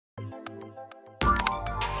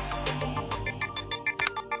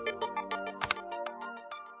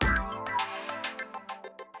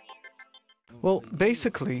Well,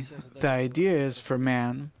 basically, the idea is for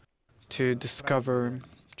man to discover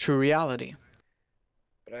true reality.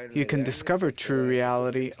 You can discover true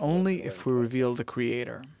reality only if we reveal the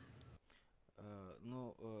Creator.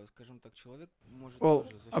 Well,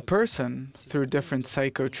 a person, through different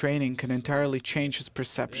psycho-training, can entirely change his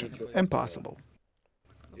perception. Impossible.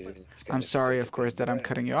 I'm sorry, of course, that I'm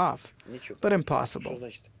cutting you off, but impossible.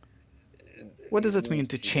 What does it mean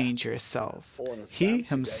to change yourself? He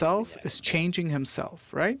himself is changing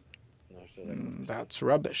himself, right? That's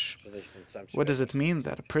rubbish. What does it mean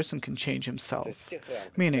that a person can change himself?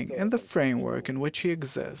 Meaning, in the framework in which he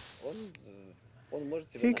exists,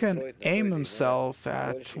 he can aim himself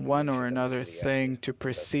at one or another thing to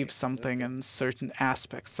perceive something in certain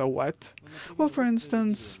aspects. So what? Well, for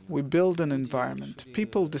instance, we build an environment.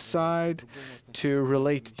 People decide to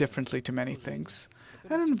relate differently to many things.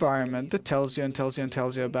 An environment that tells you and tells you and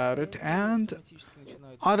tells you about it, and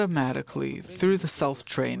automatically, through the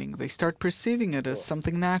self-training, they start perceiving it as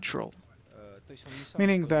something natural.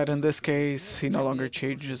 Meaning that in this case, he no longer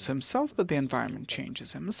changes himself, but the environment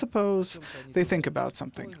changes him. Suppose they think about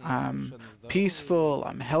something. I'm peaceful,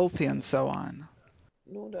 I'm healthy, and so on.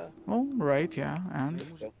 Well, right, yeah, and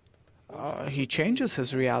he changes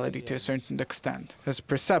his reality to a certain extent. His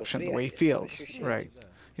perception, the way he feels, right.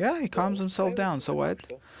 Yeah, he calms himself down. So what?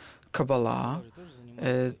 Kabbalah,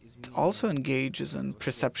 it also engages in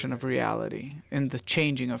perception of reality, in the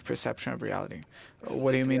changing of perception of reality.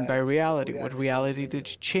 What do you mean by reality? What reality did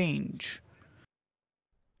he change?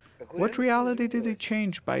 What reality did he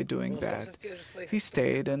change by doing that? He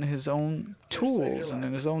stayed in his own tools and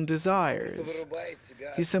in his own desires.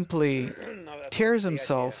 He simply tears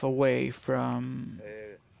himself away from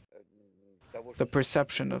the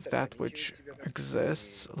perception of that which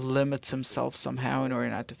exists, limits himself somehow in order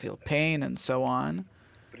not to feel pain, and so on.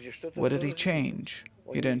 What did he change?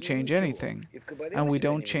 He didn't change anything. And we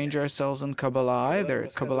don't change ourselves in Kabbalah either.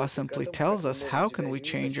 Kabbalah simply tells us how can we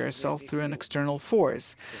change ourselves through an external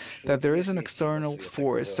force. That there is an external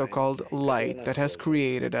force, so-called light, that has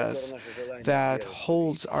created us, that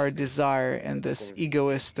holds our desire in this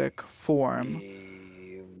egoistic form.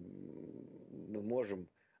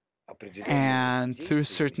 And through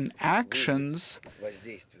certain actions,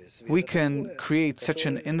 we can create such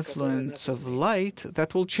an influence of light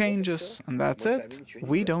that will change us, and that's it.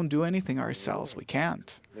 We don't do anything ourselves. We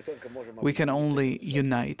can't. We can only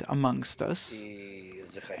unite amongst us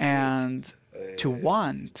and to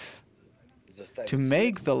want to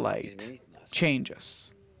make the light change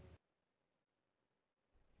us,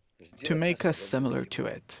 to make us similar to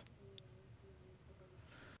it.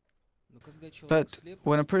 But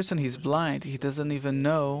when a person is blind, he doesn't even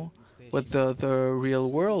know what the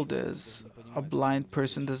real world is. A blind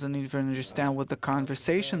person doesn't even understand what the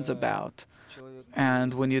conversation's about.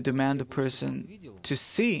 And when you demand a person to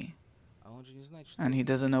see, and he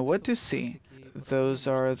doesn't know what to see, those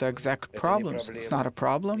are the exact problems. It's not a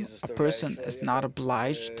problem. A person is not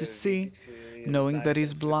obliged to see, knowing that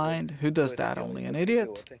he's blind. Who does that? Only an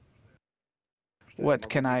idiot. What,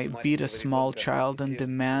 can I beat a small child and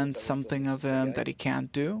demand something of him that he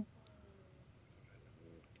can't do?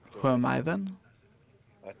 Who am I then?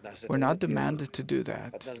 We're not demanded to do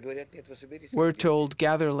that. We're told,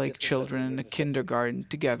 gather like children in a kindergarten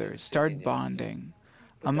together, start bonding.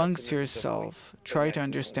 Amongst yourself, try to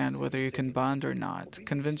understand whether you can bond or not.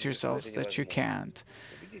 Convince yourselves that you can't.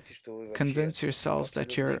 Convince yourselves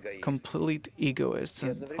that you're complete egoists,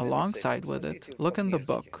 and alongside with it, look in the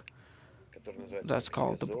book. That's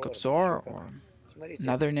called the Book of Zohar, or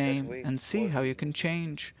another name, and see how you can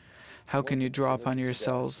change. How can you draw upon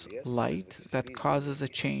yourselves light that causes a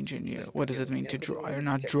change in you? What does it mean to draw? You're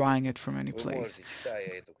not drawing it from any place.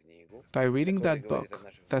 By reading that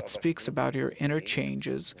book that speaks about your inner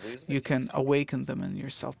changes, you can awaken them in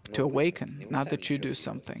yourself. To awaken, not that you do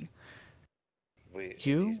something.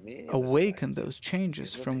 You awaken those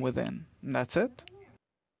changes from within, and that's it.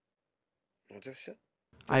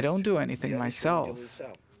 I don't do anything myself.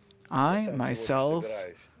 I, myself,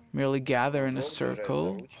 merely gather in a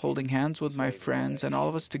circle, holding hands with my friends, and all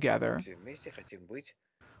of us together.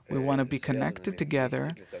 We want to be connected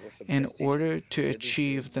together in order to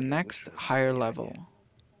achieve the next higher level.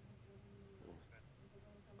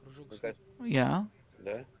 Yeah?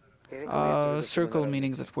 Circle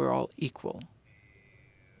meaning that we're all equal.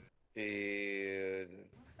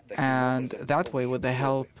 And that way, with the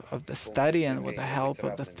help of the study and with the help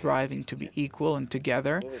of the thriving to be equal and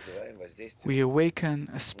together, we awaken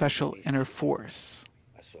a special inner force.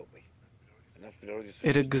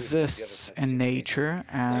 It exists in nature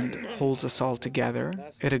and holds us all together.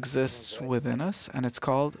 It exists within us, and it's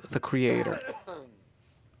called the Creator.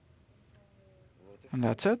 And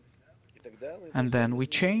that's it. And then we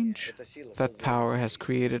change. That power has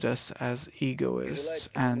created us as egoists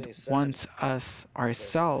and wants us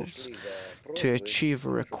ourselves to achieve a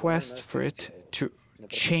request for it to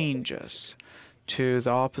change us to the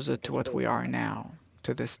opposite to what we are now,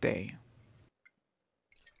 to this day.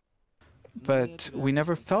 But we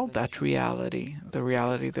never felt that reality, the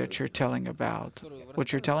reality that you're telling about.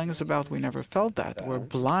 What you're telling us about, we never felt that. We're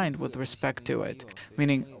blind with respect to it,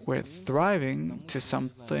 meaning we're thriving to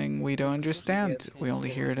something we don't understand. We only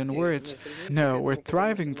hear it in words. No, we're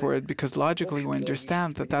thriving for it because logically we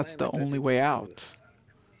understand that that's the only way out.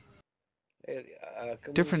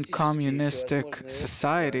 Different communistic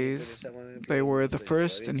societies, they were the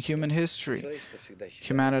first in human history.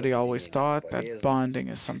 Humanity always thought that bonding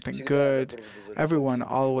is something good. Everyone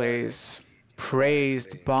always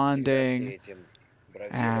praised bonding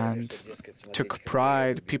and took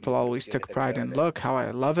pride. People always took pride in, look how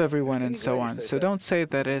I love everyone and so on. So don't say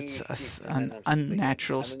that it's an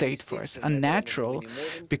unnatural state for us. Unnatural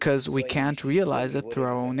because we can't realize it through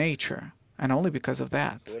our own nature, and only because of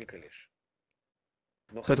that.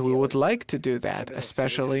 But we would like to do that,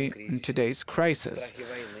 especially in today's crisis,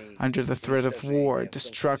 under the threat of war,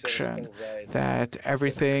 destruction, that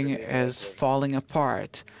everything is falling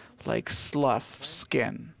apart like slough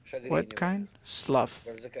skin. What kind? Slough.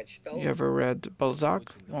 You ever read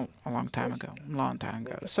Balzac? Well, a long time ago.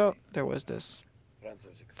 So there was this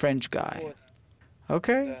French guy.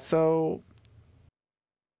 Okay, so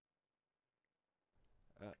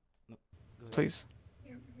please.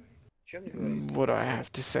 What do I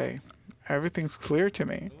have to say? Everything's clear to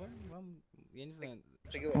me.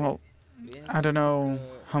 Well, I don't know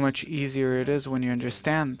how much easier it is when you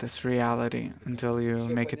understand this reality until you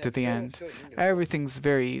make it to the end. Everything's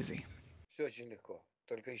very easy.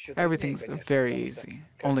 Everything's very easy.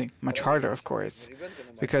 Only much harder, of course,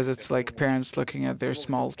 because it's like parents looking at their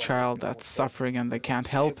small child that's suffering and they can't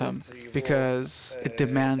help him because it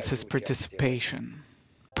demands his participation.